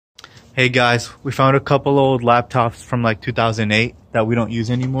Hey guys, we found a couple old laptops from like 2008 that we don't use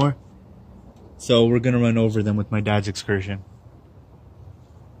anymore. So we're gonna run over them with my dad's excursion.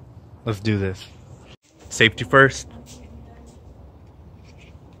 Let's do this. Safety first.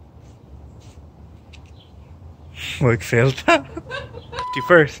 Work failed. Safety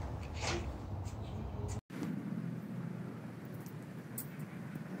first.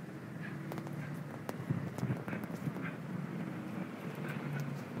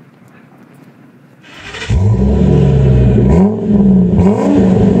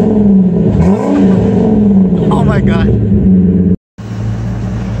 Oh my god.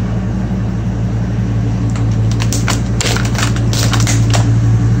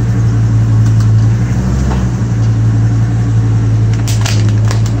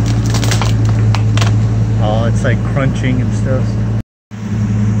 Oh, it's like crunching and stuff.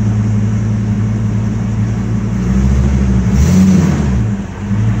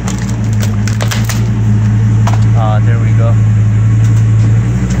 There we go.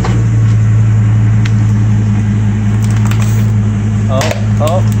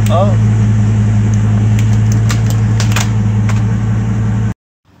 Oh.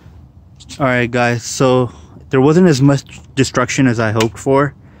 Alright guys, so there wasn't as much destruction as I hoped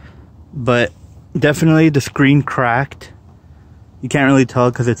for, but definitely the screen cracked. You can't really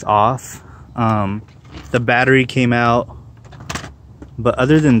tell because it's off. The battery came out, but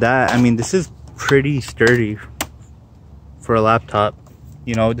other than that, I mean, this is pretty sturdy for a laptop.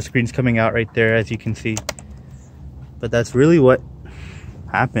 You know, the screen's coming out right there, as you can see. But that's really what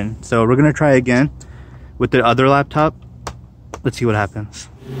happened. So we're gonna try again with the other laptop. Let's see what happens.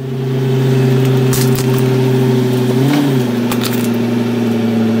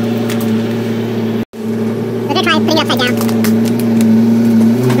 We're gonna try putting it upside down.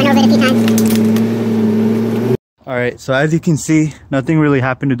 Run over it a few times. Alright, so as you can see, nothing really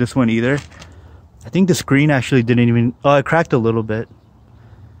happened to this one either. I think the screen actually didn't even... Oh, it cracked a little bit.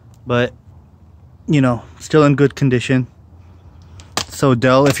 But, you know, still in good condition. So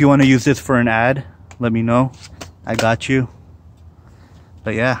Dell, if you want to use this for an ad, let me know. I got you.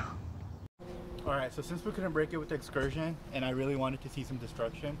 But yeah. Alright, so since we couldn't break it with the excursion, and I really wanted to see some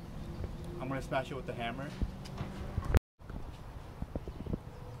destruction, I'm going to smash it with the hammer.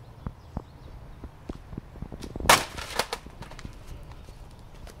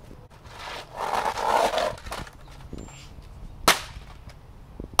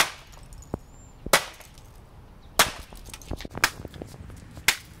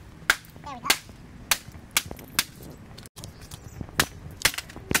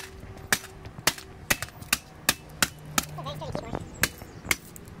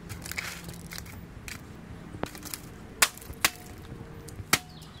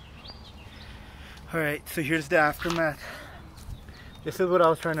 Alright, so here's the aftermath. This is what I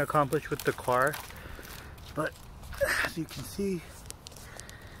was trying to accomplish with the car. But as you can see,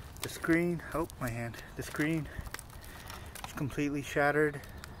 the screen, oh my hand, the screen is completely shattered.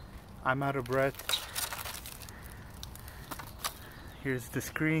 I'm out of breath. Here's the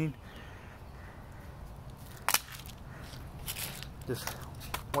screen. This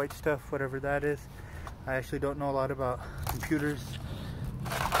white stuff, whatever that is. I actually don't know a lot about computers.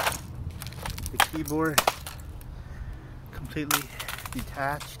 The keyboard completely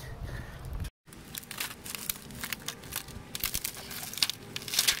detached.